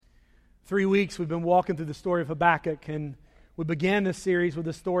3 weeks we've been walking through the story of Habakkuk, and we began this series with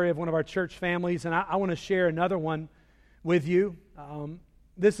the story of one of our church families, and I want to share another one with you.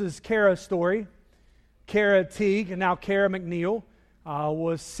 This is Kara's story. Kara Teague, and now Kara McNeil,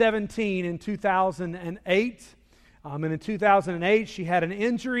 was 17 in 2008. And in 2008, she had an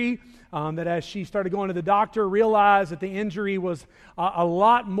injury that as she started going to the doctor, realized that the injury was a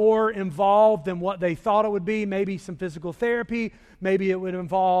lot more involved than what they thought it would be. Maybe some physical therapy, maybe it would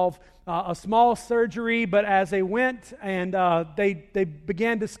involve a small surgery. But as they went and they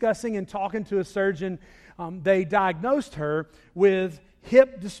began discussing and talking to a surgeon, they diagnosed her with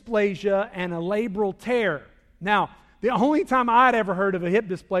hip dysplasia and a labral tear. Now, the only time I'd ever heard of a hip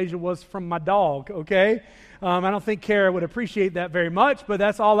dysplasia was from my dog, okay? I don't think Kara would appreciate that very much, but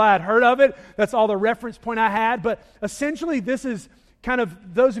that's all I had heard of it. That's all the reference point I had. But essentially, this is kind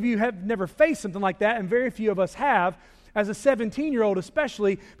of, those of you who have never faced something like that, and very few of us have, as a 17-year-old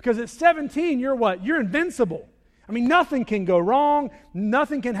especially, because at 17, you're what? You're invincible. I mean, nothing can go wrong.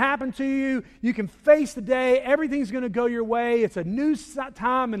 Nothing can happen to you. You can face the day. Everything's going to go your way. It's a new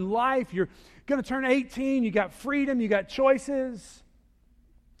time in life. You're going to turn 18. You got freedom. You got choices.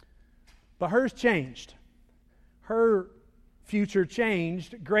 But hers changed. Her future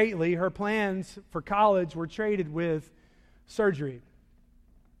changed greatly. Her plans for college were traded with surgery.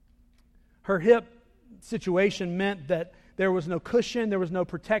 Her hip situation meant that there was no cushion, there was no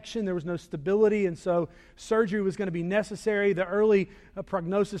protection, there was no stability, and so surgery was going to be necessary. The early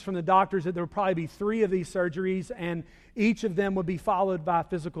prognosis from the doctors that there would probably be 3 of these surgeries, and each of them would be followed by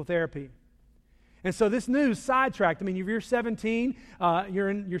physical therapy. And so this news sidetracked. I mean, if you're 17, you're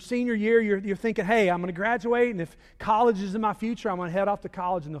in your senior year, you're thinking, hey, I'm going to graduate, and if college is in my future, I'm going to head off to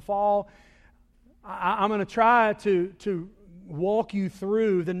college in the fall. I'm going to try to walk you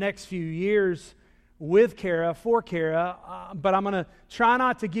through the next few years with Kara, for Kara, but I'm going to try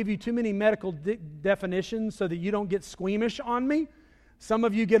not to give you too many medical definitions so that you don't get squeamish on me. Some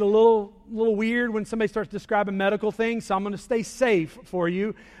of you get a little weird when somebody starts describing medical things, so I'm going to stay safe for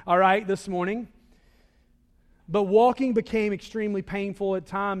you, all right, this morning. But walking became extremely painful at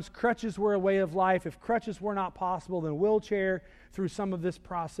times. Crutches were a way of life. If crutches were not possible, then wheelchair through some of this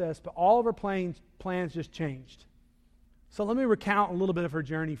process. But all of her plans just changed. So let me recount a little bit of her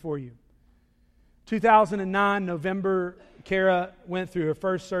journey for you. 2009, November, Kara went through her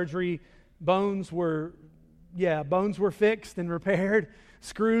first surgery. Bones were fixed and repaired.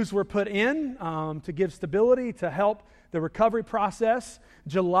 Screws were put in to give stability, to help the recovery process.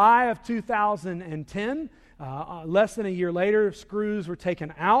 July of 2010, less than a year later, screws were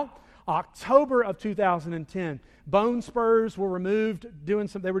taken out. October of 2010, bone spurs were removed.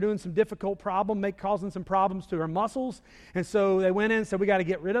 They were doing some difficult causing some problems to her muscles. And so they went in and said, we got to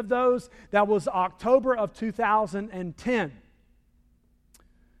get rid of those. That was October of 2010.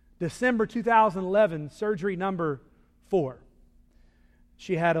 December 2011, surgery number 4.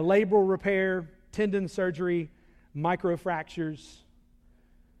 She had a labral repair, tendon surgery, microfractures.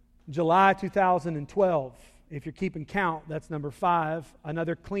 July 2012, if you're keeping count, that's number 5.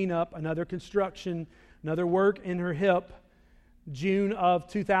 Another cleanup, another construction, another work in her hip. June of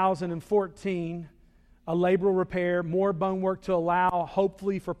 2014, a labral repair, more bone work to allow,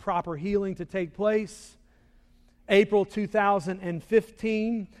 hopefully, for proper healing to take place. April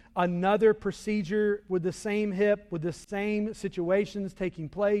 2015, another procedure with the same hip, with the same situations taking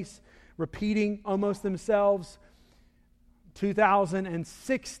place, repeating almost themselves.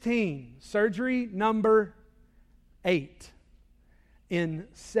 2016, surgery number 8 in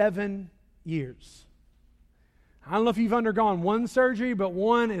 7 years. I don't know if you've undergone one surgery, but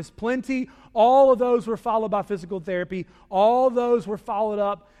one is plenty. All of those were followed by physical therapy. All of those were followed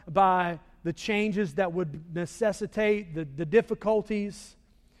up by the changes that would necessitate the difficulties.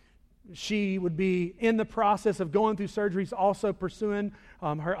 She would be in the process of going through surgeries, also pursuing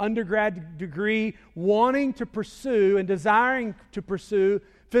her undergrad degree, wanting to pursue and desiring to pursue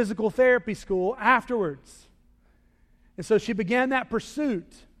physical therapy school afterwards. And so she began that pursuit.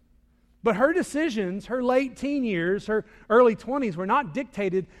 But her decisions, her late teen years, her early 20s, were not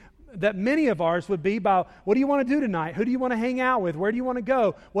dictated that many of ours would be by, what do you want to do tonight? Who do you want to hang out with? Where do you want to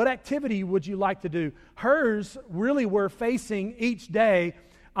go? What activity would you like to do? Hers really were facing each day,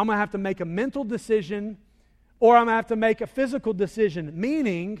 I'm going to have to make a mental decision or I'm going to have to make a physical decision.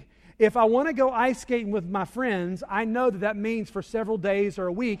 Meaning, if I want to go ice skating with my friends, I know that means for several days or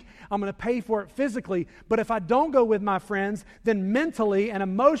a week, I'm going to pay for it physically. But if I don't go with my friends, then mentally and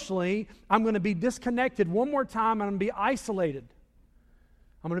emotionally, I'm going to be disconnected one more time and I'm going to be isolated.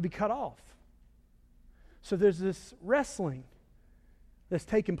 I'm going to be cut off. So there's this wrestling that's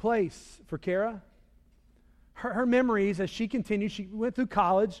taken place for Kara. her memories as she continued. She went through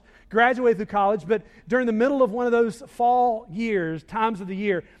college, graduated through college, but during the middle of one of those fall years, times of the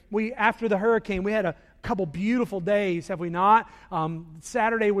year, after the hurricane, we had a couple beautiful days, have we not?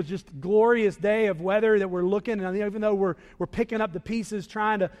 Saturday was just a glorious day of weather that we're looking, and even though we're picking up the pieces,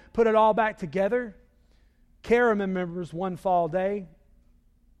 trying to put it all back together. Kara remembers one fall day.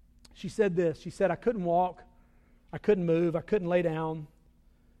 She said this. She said, I couldn't walk. I couldn't move. I couldn't lay down.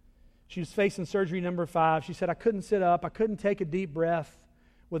 She was facing surgery number 5. She said, I couldn't sit up. I couldn't take a deep breath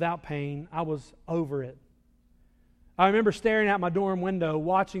without pain. I was over it. I remember staring out my dorm window,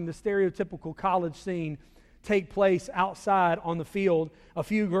 watching the stereotypical college scene take place outside on the field. A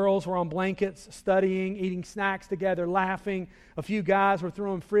few girls were on blankets, studying, eating snacks together, laughing. A few guys were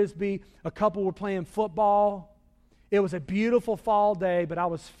throwing frisbee. A couple were playing football. It was a beautiful fall day, but I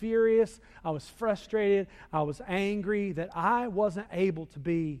was furious. I was frustrated. I was angry that I wasn't able to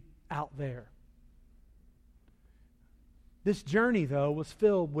be out there. This journey, though, was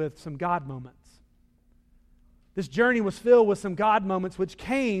filled with some God moments. This journey was filled with some God moments which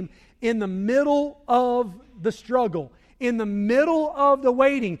came in the middle of the struggle, in the middle of the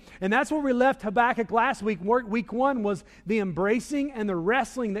waiting. And that's where we left Habakkuk last week. Week 1 was the embracing and the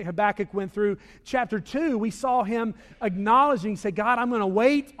wrestling that Habakkuk went through. Chapter 2, we saw him acknowledging, say, God, I'm going to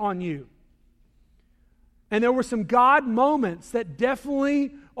wait on you. And there were some God moments that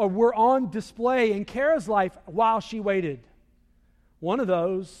definitely were on display in Kara's life while she waited. One of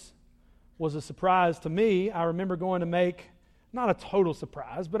those was a surprise to me. I remember going to make, not a total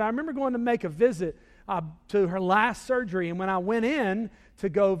surprise, but I remember going to make a visit to her last surgery. And when I went in to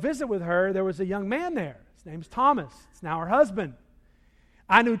go visit with her, there was a young man there. His name's Thomas. It's now her husband.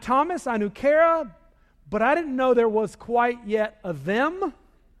 I knew Thomas, I knew Kara, but I didn't know there was quite yet a them.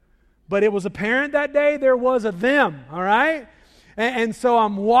 But it was apparent that day there was a them, all right? And so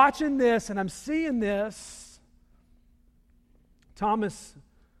I'm watching this and I'm seeing this. Thomas,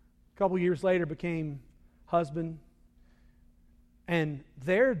 a couple years later, became husband. And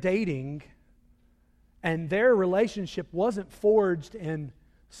their dating and their relationship wasn't forged in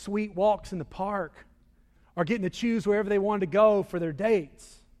sweet walks in the park or getting to choose wherever they wanted to go for their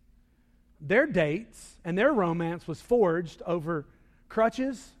dates. Their dates and their romance was forged over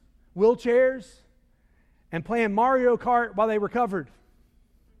crutches, wheelchairs, and playing Mario Kart while they recovered.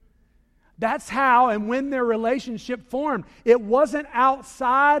 That's how and when their relationship formed. It wasn't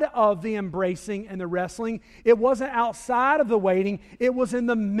outside of the embracing and the wrestling. It wasn't outside of the waiting. It was in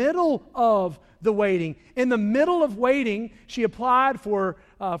the middle of the waiting. In the middle of waiting, she applied for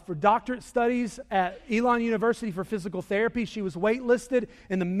doctorate studies at Elon University for physical therapy. She was waitlisted.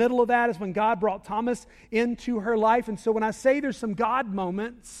 In the middle of that is when God brought Thomas into her life. And so when I say there's some God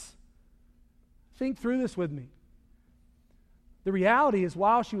moments, think through this with me. The reality is,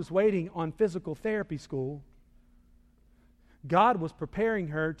 while she was waiting on physical therapy school, God was preparing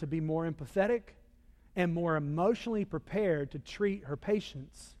her to be more empathetic and more emotionally prepared to treat her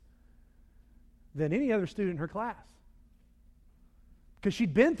patients than any other student in her class. Because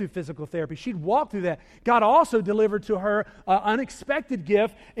she'd been through physical therapy. She'd walked through that. God also delivered to her an unexpected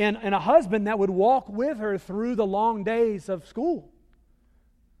gift and a husband that would walk with her through the long days of school.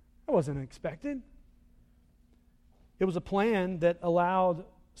 That wasn't expected. It was a plan that allowed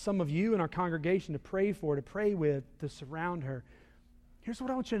some of you in our congregation to pray for, to pray with, to surround her. Here's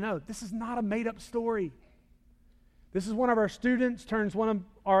what I want you to know. This is not a made-up story. This is one of our students, turns one of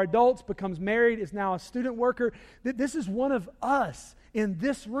our adults, becomes married, is now a student worker. This is one of us in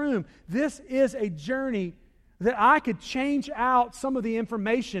this room. This is a journey that I could change out some of the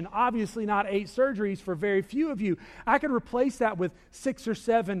information. Obviously not 8 surgeries for very few of you. I could replace that with 6 or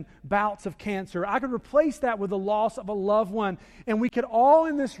 7 bouts of cancer. I could replace that with the loss of a loved one. And we could all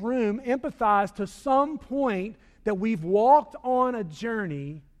in this room empathize to some point that we've walked on a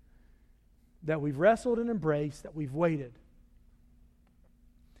journey, that we've wrestled and embraced, that we've waited.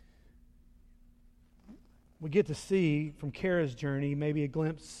 We get to see from Kara's journey maybe a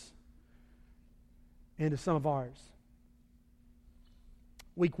glimpse into some of ours.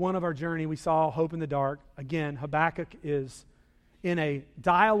 Week 1 of our journey, we saw hope in the dark. Again, Habakkuk is in a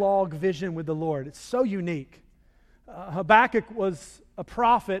dialogue vision with the Lord. It's so unique. Habakkuk was a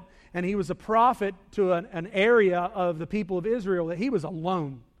prophet, and he was a prophet to an area of the people of Israel that he was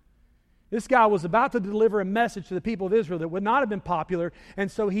alone. This guy was about to deliver a message to the people of Israel that would not have been popular, and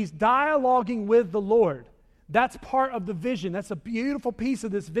so he's dialoguing with the Lord. That's part of the vision. That's a beautiful piece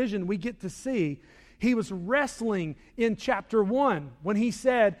of this vision we get to see. He was wrestling in chapter 1 when he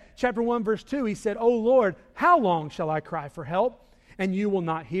said, chapter 1 verse 2, he said, "O Lord, how long shall I cry for help, and you will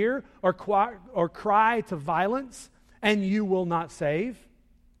not hear, or cry to violence, and you will not save?"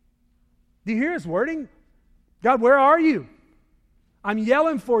 Do you hear his wording? God, where are you? I'm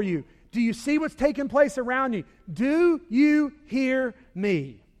yelling for you. Do you see what's taking place around you? Do you hear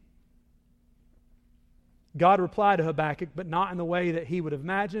me? God replied to Habakkuk, but not in the way that he would have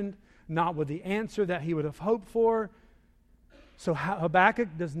imagined, not with the answer that he would have hoped for. So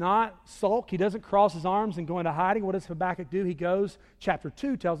Habakkuk does not sulk. He doesn't cross his arms and go into hiding. What does Habakkuk do? He goes, chapter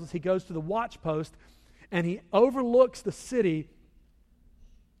 2 tells us, he goes to the watch post and he overlooks the city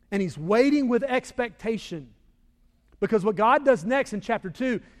and he's waiting with expectation. Because what God does next in chapter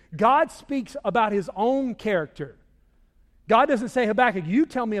 2, God speaks about his own character. God doesn't say, Habakkuk, you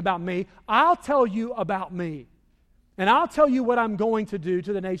tell me about me. I'll tell you about me. And I'll tell you what I'm going to do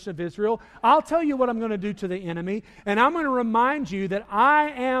to the nation of Israel. I'll tell you what I'm going to do to the enemy. And I'm going to remind you that I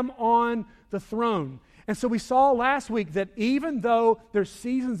am on the throne. And so we saw last week that even though there's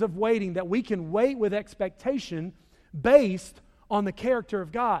seasons of waiting, that we can wait with expectation based on the character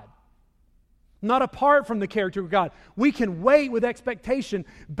of God. Not apart from the character of God. We can wait with expectation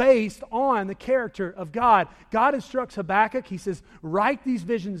based on the character of God. God instructs Habakkuk. He says, write these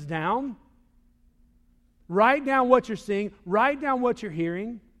visions down. Write down what you're seeing. Write down what you're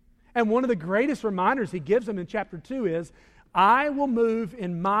hearing. And one of the greatest reminders he gives them in chapter 2 is, I will move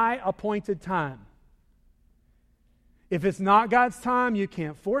in my appointed time. If it's not God's time, you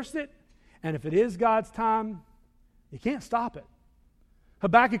can't force it. And if it is God's time, you can't stop it.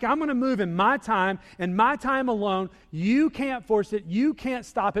 Habakkuk, I'm going to move in my time and my time alone. You can't force it. You can't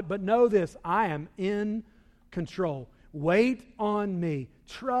stop it. But know this, I am in control. Wait on me.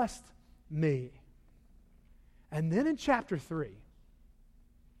 Trust me. And then in chapter 3,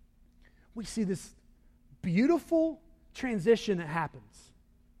 we see this beautiful transition that happens.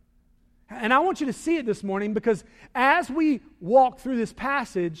 And I want you to see it this morning because as we walk through this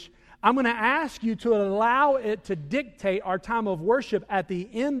passage, I'm going to ask you to allow it to dictate our time of worship at the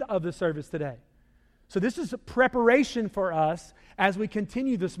end of the service today. So this is a preparation for us as we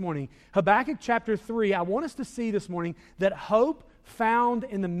continue this morning. Habakkuk chapter 3, I want us to see this morning that hope found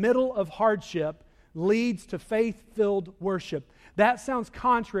in the middle of hardship leads to faith-filled worship. That sounds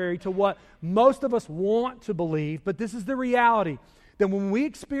contrary to what most of us want to believe, but this is the reality. That when we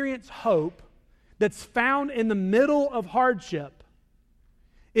experience hope that's found in the middle of hardship,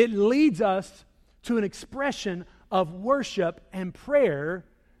 it leads us to an expression of worship and prayer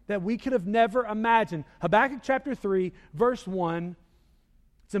that we could have never imagined. Habakkuk chapter 3, verse 1,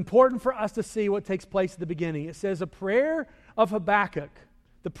 it's important for us to see what takes place at the beginning. It says, a prayer of Habakkuk,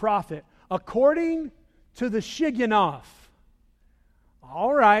 the prophet, according to the Shigionoth.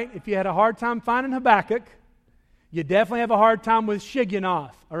 All right, if you had a hard time finding Habakkuk, you definitely have a hard time with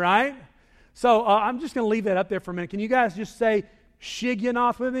Shigionoth, all right? So I'm just going to leave that up there for a minute. Can you guys just say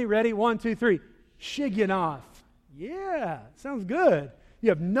Shigionoth with me? Ready? 1, 2, 3. Shigionoth. Yeah, sounds good. You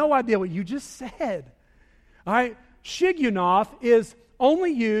have no idea what you just said. All right, Shigionoth is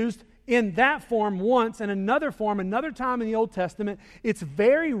only used in that form once and another form another time in the Old Testament. It's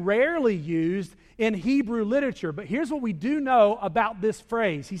very rarely used in Hebrew literature. But here's what we do know about this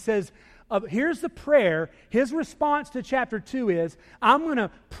phrase. He says, here's the prayer. His response to chapter 2 is, I'm going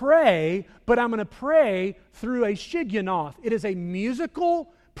to pray, but I'm going to pray through a Shigionoth. It is a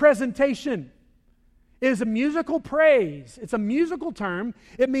musical presentation. It is a musical praise. It's a musical term.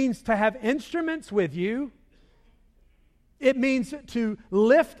 It means to have instruments with you. It means to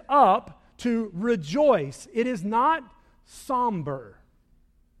lift up, to rejoice. It is not somber.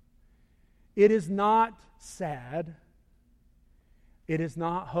 It is not sad. It is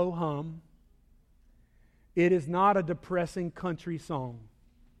not ho-hum. It is not a depressing country song.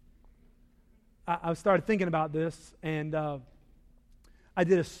 I started thinking about this, and I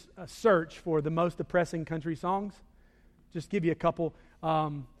did a search for the most depressing country songs. Just give you a couple.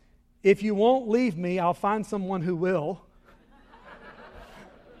 If you won't leave me, I'll find someone who will.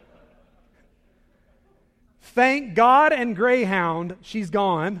 Thank God and Greyhound, She's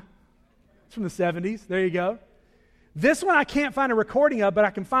Gone. It's from the 70s. There you go. This one I can't find a recording of, but I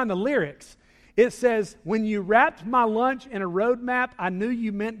can find the lyrics. It says, when you wrapped my lunch in a road map, I knew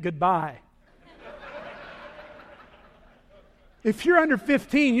you meant goodbye. If you're under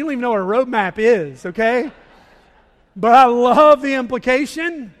 15, you don't even know what a road map is, okay? But I love the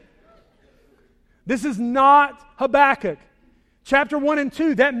implication. This is not Habakkuk. Chapter 1 and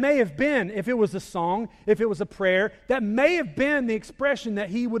 2, that may have been, if it was a song, if it was a prayer, that may have been the expression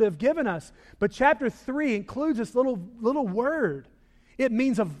that he would have given us. But chapter 3 includes this little word. It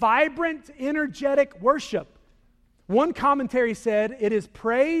means a vibrant, energetic worship. One commentary said it is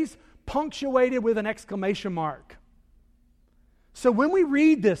praise punctuated with an exclamation mark. So when we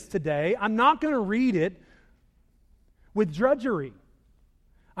read this today, I'm not going to read it with drudgery.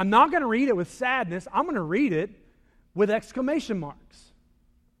 I'm not going to read it with sadness. I'm going to read it with exclamation marks.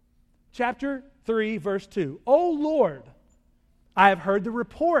 Chapter 3, verse 2. O Lord, I have heard the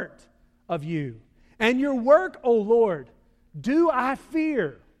report of you, and your work, O Lord, do I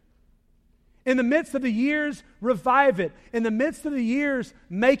fear. In the midst of the years, revive it. In the midst of the years,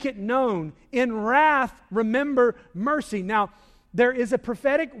 make it known. In wrath, remember mercy. Now, there is a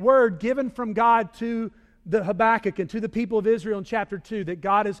prophetic word given from God to the Habakkuk and to the people of Israel in chapter 2 that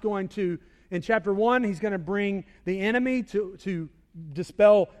God is going to, in chapter 1, He's going to bring the enemy to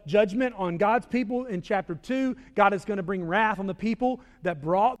dispel judgment on God's people. In chapter 2, God is going to bring wrath on the people that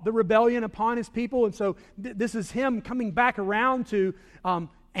brought the rebellion upon His people. And so this is Him coming back around to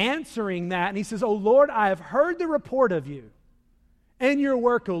answering that. And He says, O Lord, I have heard the report of you and your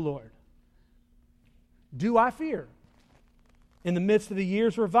work, O Lord. Do I fear? In the midst of the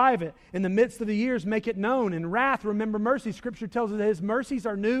years, revive it. In the midst of the years, make it known. In wrath, remember mercy. Scripture tells us that His mercies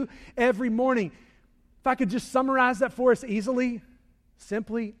are new every morning. If I could just summarize that for us easily,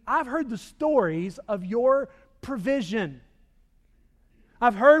 simply, I've heard the stories of your provision.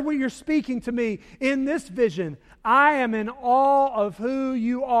 I've heard what you're speaking to me in this vision. I am in awe of who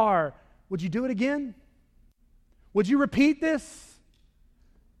you are. Would you do it again? Would you repeat this?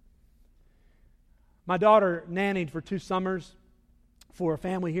 My daughter nannied for 2 summers for a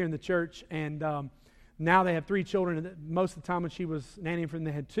family here in the church, and now they have 3 children. And most of the time when she was nannying for them,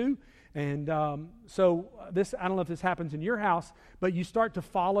 they had 2. And so this, I don't know if this happens in your house, but you start to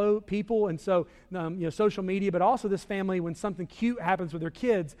follow people. And so, social media, but also this family, when something cute happens with their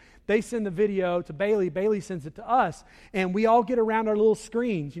kids, they send the video to Bailey. Bailey sends it to us. And we all get around our little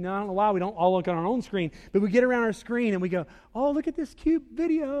screens. I don't know why we don't all look on our own screen, but we get around our screen and we go, oh, look at this cute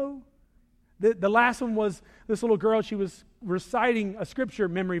video. The last one was this little girl. She was reciting a scripture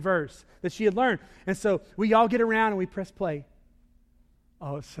memory verse that she had learned. And so we all get around and we press play.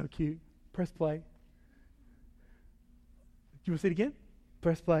 Oh, it's so cute. Press play. Do you want to see it again?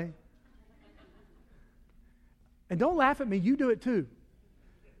 Press play. And don't laugh at me. You do it too.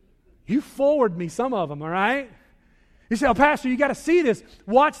 You forward me some of them, all right? You say, oh, Pastor, you got to see this.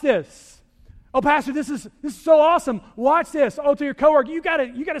 Watch this. Oh, Pastor, this is so awesome. Watch this. Oh, to your coworker, you got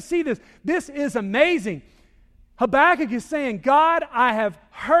to see this. This is amazing. Habakkuk is saying, God, I have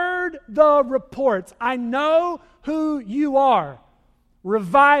heard the reports. I know who you are.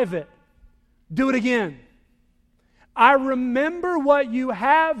 Revive it. Do it again. I remember what you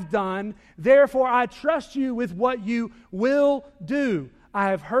have done, therefore I trust you with what you will do. I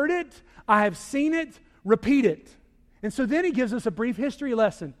have heard it, I have seen it, repeat it. And so then he gives us a brief history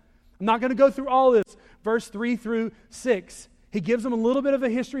lesson. I'm not going to go through all this. Verse 3 through 6. He gives them a little bit of a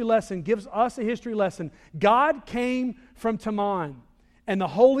history lesson, gives us a history lesson. God came from Teman, and the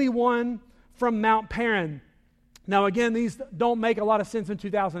Holy One from Mount Paran. Now again, these don't make a lot of sense in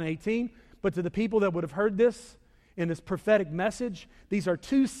 2018, but to the people that would have heard this in this prophetic message, these are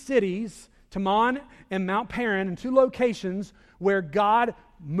 2 cities, Teman and Mount Paran, in 2 locations where God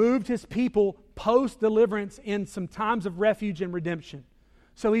moved His people post-deliverance in some times of refuge and redemption.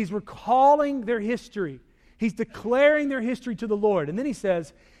 So He's recalling their history. He's declaring their history to the Lord. And then He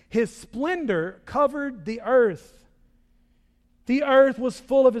says, His splendor covered the earth. The earth was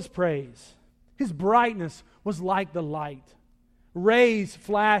full of His praise. His brightness was like the light. Rays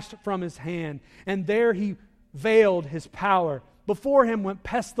flashed from His hand, and there He veiled His power. Before Him went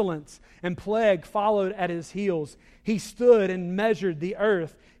pestilence, and plague followed at His heels. He stood and measured the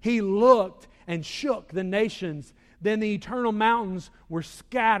earth. He looked and shook the nations. Then the eternal mountains were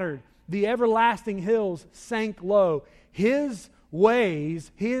scattered. The everlasting hills sank low. His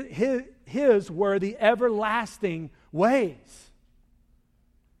ways, his were the everlasting ways.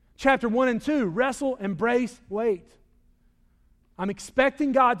 Chapter 1 and 2, wrestle, embrace, wait. I'm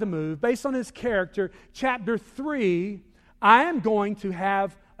expecting God to move based on His character. Chapter 3, I am going to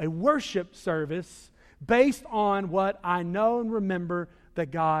have a worship service based on what I know and remember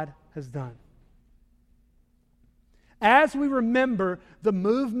that God has done. As we remember the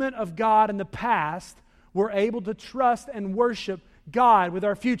movement of God in the past, we're able to trust and worship God with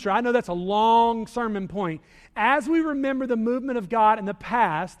our future. I know that's a long sermon point. As we remember the movement of God in the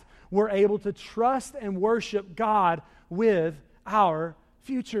past, we're able to trust and worship God with our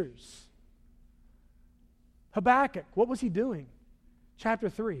futures. Habakkuk, what was he doing? Chapter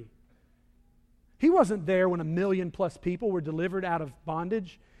 3. He wasn't there when 1 million+ people were delivered out of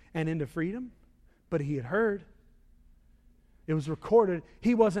bondage and into freedom, but he had heard. It was recorded.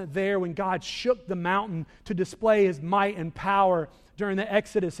 He wasn't there when God shook the mountain to display His might and power during the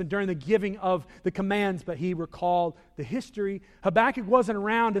Exodus and during the giving of the commands, but he recalled the history. Habakkuk wasn't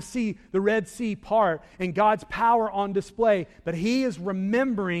around to see the Red Sea part and God's power on display, but he is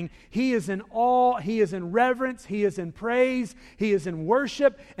remembering, he is in awe, he is in reverence, he is in praise, he is in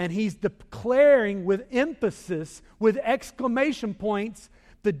worship, and he's declaring with emphasis, with exclamation points,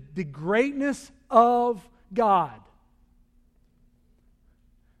 the greatness of God.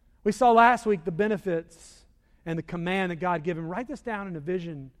 We saw last week the benefits and the command that God gave him. Write this down in a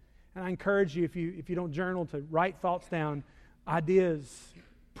vision. And I encourage you, if you don't journal, to write thoughts down, ideas,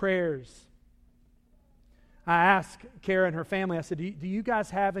 prayers. I asked Kara and her family, I said, do you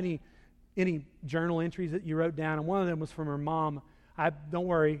guys have any journal entries that you wrote down? And one of them was from her mom. Don't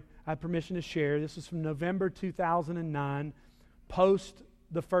worry, I have permission to share. This was from November 2009, post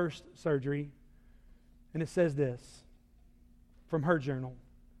the first surgery. And it says this from her journal.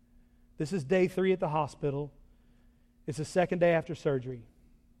 This is day 3 at the hospital. It's the second day after surgery.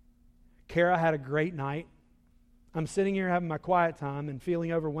 Kara had a great night. I'm sitting here having my quiet time and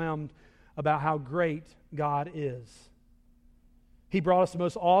feeling overwhelmed about how great God is. He brought us the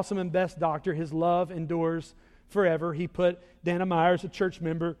most awesome and best doctor. His love endures forever. He put Dana Myers, a church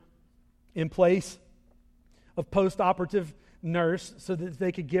member, in place of post-operative nurse so that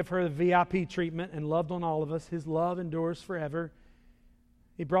they could give her the VIP treatment, and loved on all of us. His love endures forever.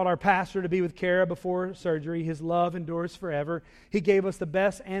 He brought our pastor to be with Kara before surgery. His love endures forever. He gave us the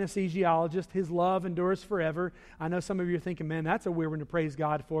best anesthesiologist. His love endures forever. I know some of you are thinking, man, that's a weird one to praise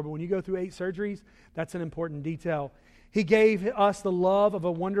God for, but when you go through 8 surgeries, that's an important detail. He gave us the love of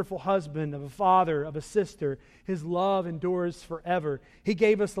a wonderful husband, of a father, of a sister. His love endures forever. He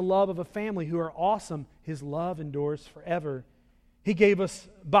gave us the love of a family who are awesome. His love endures forever. He gave us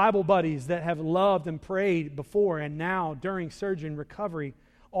Bible buddies that have loved and prayed before and now during surgery and recovery.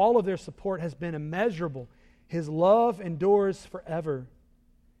 All of their support has been immeasurable. His love endures forever.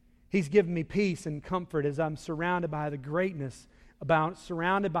 He's given me peace and comfort as I'm surrounded by the greatness,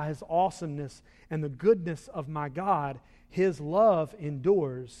 surrounded by His awesomeness and the goodness of my God. His love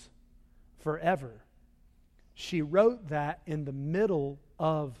endures forever. She wrote that in the middle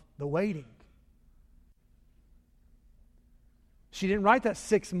of the waiting. She didn't write that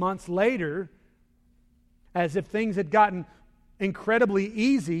 6 months later as if things had gotten incredibly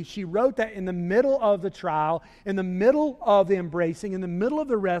easy. She wrote that in the middle of the trial, in the middle of the embracing, in the middle of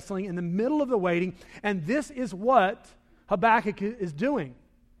the wrestling, in the middle of the waiting. And this is what Habakkuk is doing.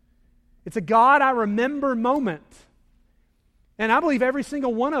 It's a God I remember moment. And I believe every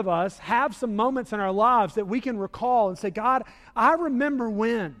single one of us have some moments in our lives that we can recall and say, God, I remember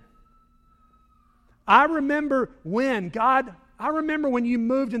when. I remember when. God, I remember when you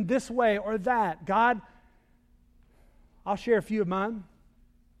moved in this way or that. God, I'll share a few of mine.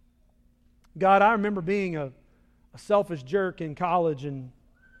 God, I remember being a selfish jerk in college and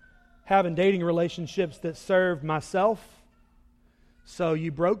having dating relationships that served myself. So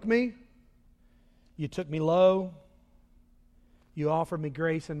you broke me. You took me low. You offered me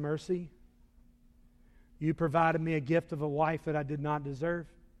grace and mercy. You provided me a gift of a wife that I did not deserve.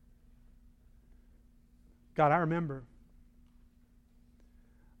 God, I remember.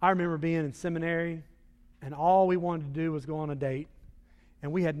 I remember being in seminary, and all we wanted to do was go on a date,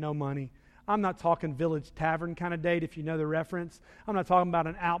 and we had no money. I'm not talking Village Tavern kind of date, if you know the reference. I'm not talking about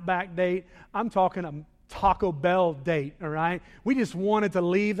an Outback date. I'm talking a Taco Bell date, all right? We just wanted to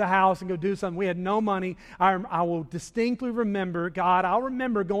leave the house and go do something. We had no money. I will distinctly remember, God, I'll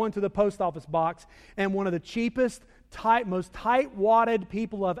remember going to the post office box, and one of the cheapest, most tight-wadded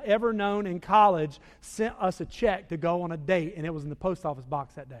people I've ever known in college sent us a check to go on a date, and it was in the post office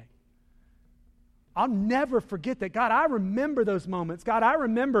box that day. I'll never forget that. God, I remember those moments. God, I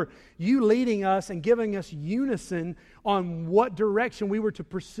remember you leading us and giving us unison on what direction we were to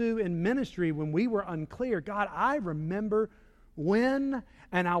pursue in ministry when we were unclear. God, I remember when,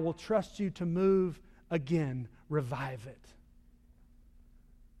 and I will trust you to move again. Revive it.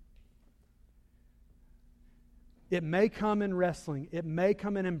 It may come in wrestling. It may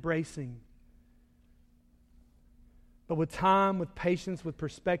come in embracing. But with time, with patience, with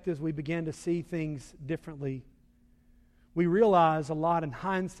perspectives, we begin to see things differently. We realize a lot in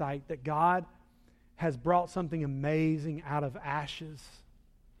hindsight that God has brought something amazing out of ashes.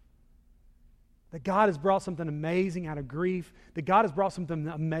 That God has brought something amazing out of grief. That God has brought something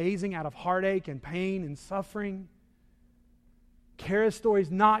amazing out of heartache and pain and suffering. Kara's story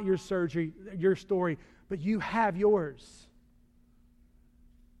is not your story, but you have yours.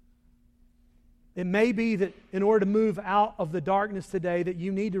 It may be that in order to move out of the darkness today, that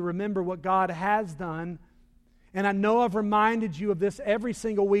you need to remember what God has done. And I know I've reminded you of this every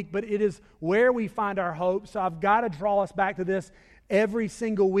single week, but it is where we find our hope. So I've got to draw us back to this every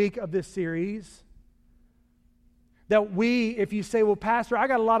single week of this series. That if you say, well, Pastor, I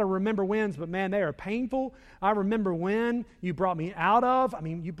got a lot of remember wins, but man, they are painful. I remember when you brought me out of,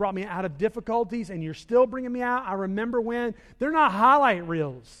 you brought me out of difficulties and you're still bringing me out. I remember when. They're not highlight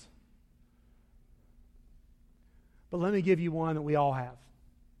reels. But let me give you one that we all have.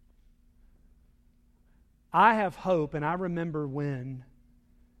 I have hope, and I remember when,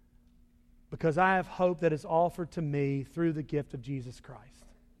 because I have hope that is offered to me through the gift of Jesus Christ.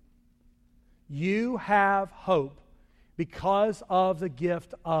 You have hope because of the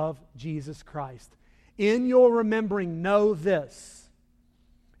gift of Jesus Christ. In your remembering, know this.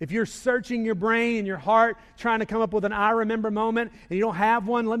 If you're searching your brain and your heart, trying to come up with an I remember moment, and you don't have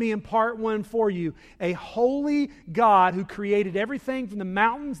one, let me impart one for you. A holy God who created everything from the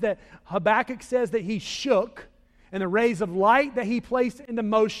mountains that Habakkuk says that He shook, and the rays of light that He placed into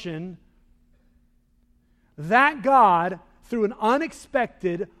motion, that God, through an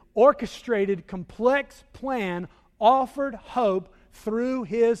unexpected, orchestrated, complex plan, offered hope through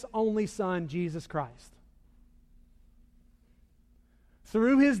His only Son, Jesus Christ.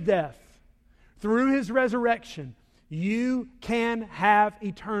 Through His death, through His resurrection, you can have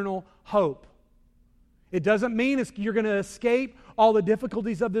eternal hope. It doesn't mean you're going to escape all the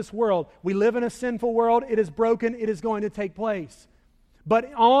difficulties of this world. We live in a sinful world. It is broken. It is going to take place.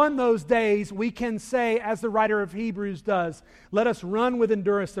 But on those days, we can say, as the writer of Hebrews does, let us run with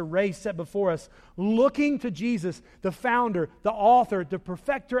endurance the race set before us, looking to Jesus, the founder, the author, the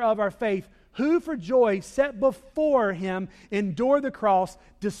perfecter of our faith, who for joy set before Him endured the cross,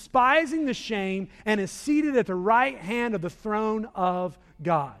 despising the shame, and is seated at the right hand of the throne of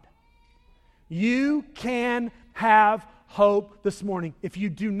God. You can have hope this morning. If you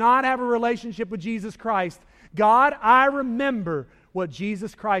do not have a relationship with Jesus Christ, God, I remember what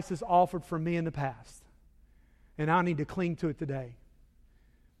Jesus Christ has offered for me in the past. And I need to cling to it today.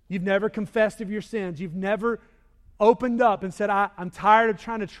 You've never confessed of your sins. You've never opened up and said, I'm tired of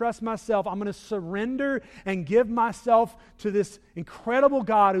trying to trust myself. I'm going to surrender and give myself to this incredible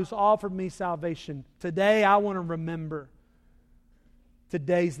God who's offered me salvation. Today, I want to remember.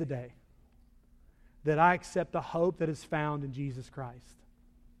 Today's the day that I accept the hope that is found in Jesus Christ.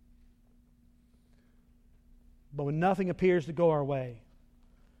 But when nothing appears to go our way,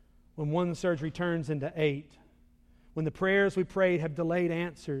 when one surgery turns into 8, when the prayers we prayed have delayed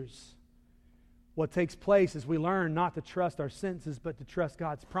answers, what takes place is we learn not to trust our senses, but to trust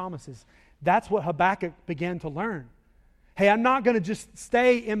God's promises. That's what Habakkuk began to learn. Hey, I'm not going to just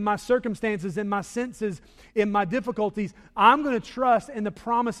stay in my circumstances, in my senses, in my difficulties. I'm going to trust in the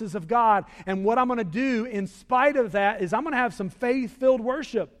promises of God. And what I'm going to do in spite of that is I'm going to have some faith-filled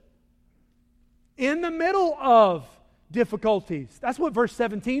worship in the middle of difficulties. That's what verse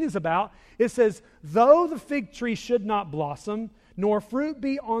 17 is about. It says, though the fig tree should not blossom, nor fruit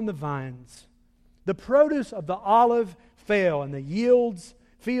be on the vines, the produce of the olive fail, and the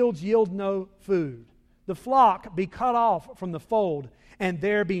fields yield no food. The flock be cut off from the fold, and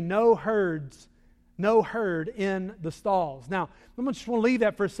there be no herd in the stalls. Now, I'm just want to leave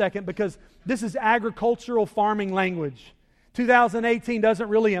that for a second because this is agricultural farming language. 2018 doesn't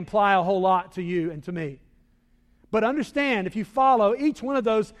really imply a whole lot to you and to me. But understand, if you follow, each one of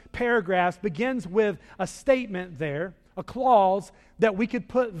those paragraphs begins with a statement there, a clause that we could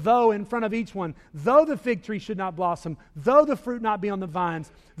put though in front of each one. Though the fig tree should not blossom, though the fruit not be on the vines,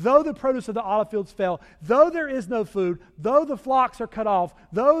 though the produce of the olive fields fail, though there is no food, though the flocks are cut off,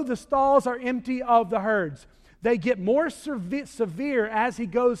 though the stalls are empty of the herds. They get more severe as he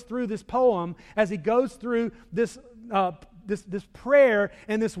goes through this poem, as he goes through this prayer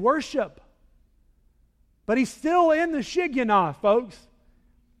and this worship. But he's still in the Shigionoth, folks.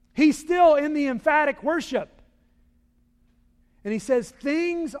 He's still in the emphatic worship. And he says,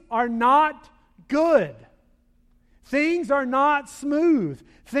 things are not good. Things are not smooth.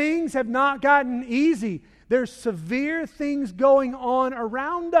 Things have not gotten easy. There's severe things going on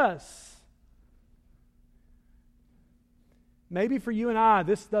around us. Maybe for you and I,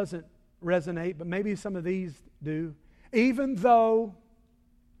 this doesn't resonate, but maybe some of these do. Even though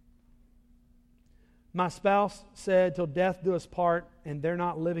my spouse said, till death do us part, and they're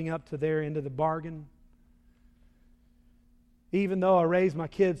not living up to their end of the bargain. Even though I raised my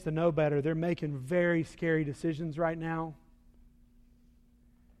kids to know better, they're making very scary decisions right now.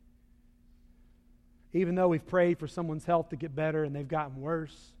 Even though we've prayed for someone's health to get better and they've gotten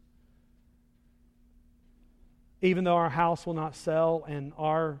worse. Even though our house will not sell and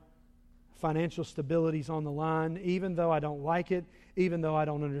our financial stability is on the line, even though I don't like it, even though I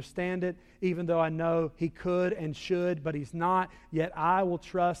don't understand it, even though I know He could and should, but He's not, yet I will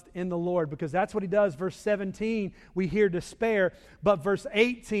trust in the Lord, because that's what He does. Verse 17, we hear despair, but verse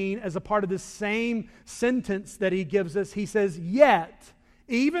 18, as a part of this same sentence that He gives us, He says, yet,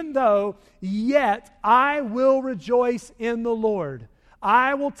 even though, yet I will rejoice in the Lord.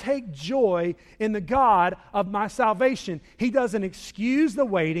 I will take joy in the God of my salvation. He doesn't excuse the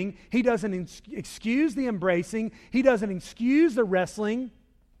waiting. He doesn't excuse the embracing. He doesn't excuse the wrestling.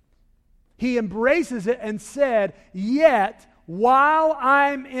 He embraces it and said, yet, while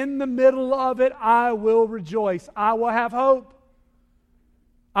I'm in the middle of it, I will rejoice. I will have hope.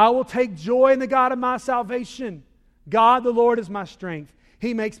 I will take joy in the God of my salvation. God the Lord is my strength.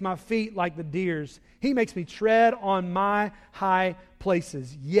 He makes my feet like the deer's. He makes me tread on my high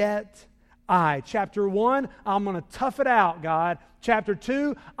places. Yet I. Chapter 1, I'm going to tough it out, God. Chapter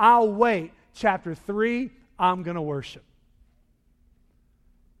 2, I'll wait. Chapter 3, I'm going to worship.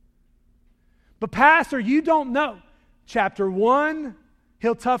 But Pastor, you don't know. Chapter 1,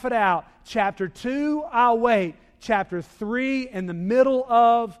 He'll tough it out. Chapter 2, I'll wait. Chapter 3, in the middle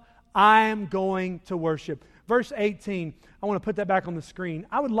of, I am going to worship. Verse 18, I want to put that back on the screen.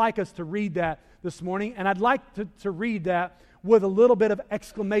 I would like us to read that this morning, and I'd like to read that with a little bit of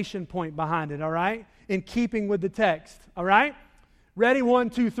exclamation point behind it, all right? In keeping with the text, all right? Ready? 1,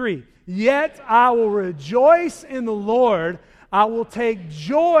 2, 3. Yet I will rejoice in the Lord. I will take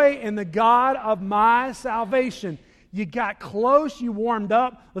joy in the God of my salvation. You got close, you warmed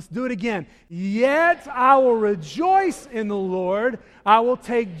up. Let's do it again. Yet I will rejoice in the Lord. I will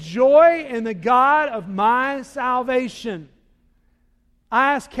take joy in the God of my salvation.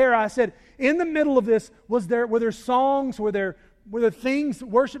 I asked Kara, I said, in the middle of this, were there songs, were there things,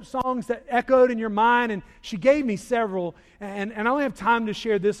 worship songs that echoed in your mind? And she gave me several, and I only have time to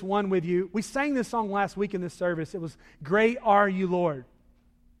share this one with you. We sang this song last week in this service. It was, Great Are You, Lord.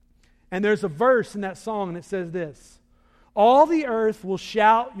 And there's a verse in that song, and it says this, all the earth will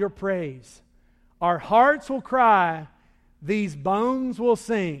shout your praise. Our hearts will cry, these bones will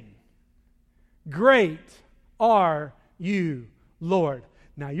sing. Great are you, Lord.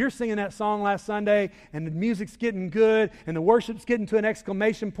 Now, you're singing that song last Sunday, and the music's getting good, and the worship's getting to an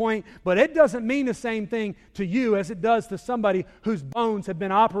exclamation point, but it doesn't mean the same thing to you as it does to somebody whose bones have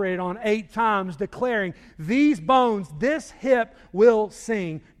been operated on 8 times, declaring, these bones, this hip will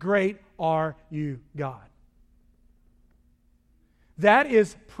sing, great are you, God. That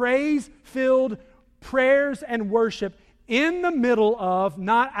is praise-filled prayers and worship in the middle of,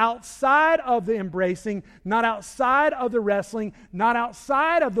 not outside of the embracing, not outside of the wrestling, not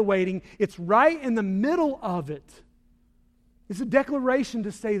outside of the waiting. It's right in the middle of it. It's a declaration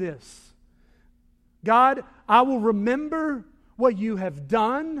to say this. God, I will remember what you have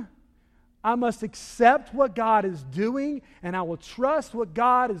done. I must accept what God is doing, and I will trust what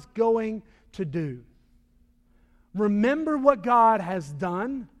God is going to do. Remember what God has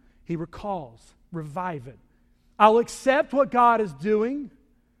done. He recalls. Revive it. I'll accept what God is doing.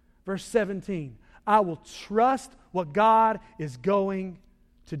 Verse 17, I will trust what God is going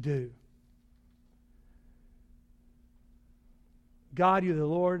to do. God, you're the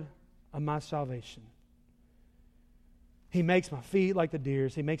Lord of my salvation. He makes my feet like the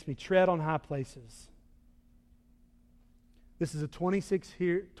deer's. He makes me tread on high places. This is a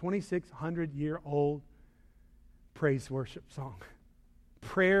 2,600-year-old praise worship song.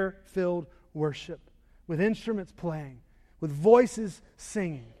 Prayer-filled worship. With instruments playing, with voices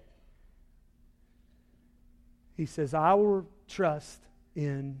singing. He says, I will trust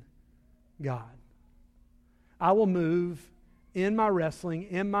in God. I will move in my wrestling,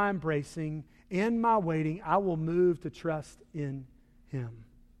 in my embracing, in my waiting. I will move to trust in Him.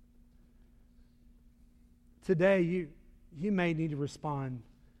 Today, you may need to respond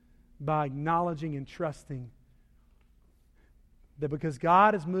by acknowledging and trusting that because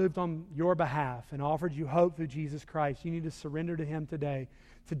God has moved on your behalf and offered you hope through Jesus Christ, you need to surrender to Him today.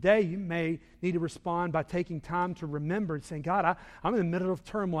 Today, you may need to respond by taking time to remember and saying, God, I'm in the middle of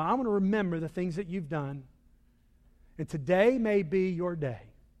turmoil. I want to remember the things that you've done. And today may be your day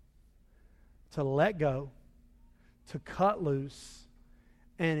to let go, to cut loose,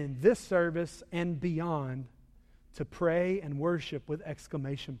 and in this service and beyond, to pray and worship with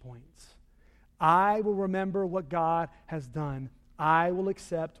exclamation points. I will remember what God has done. I will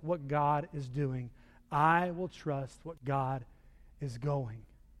accept what God is doing. I will trust what God is going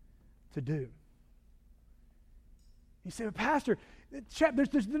to do. You say, well, Pastor,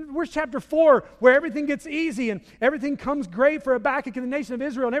 where's chapter 4 where everything gets easy and everything comes great for Habakkuk and the nation of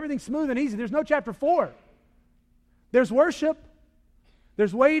Israel and everything's smooth and easy? There's no chapter 4. There's worship.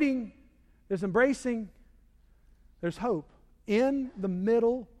 There's waiting. There's embracing, there's hope in the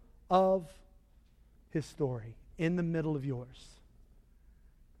middle of his story, in the middle of yours.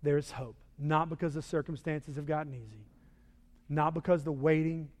 There's hope. Not because the circumstances have gotten easy, not because the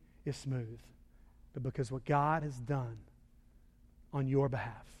waiting is smooth, but because what God has done on your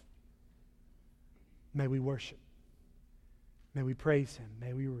behalf. May we worship. May we praise him.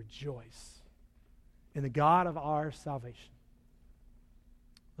 May we rejoice in the God of our salvation.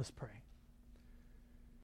 Let's pray.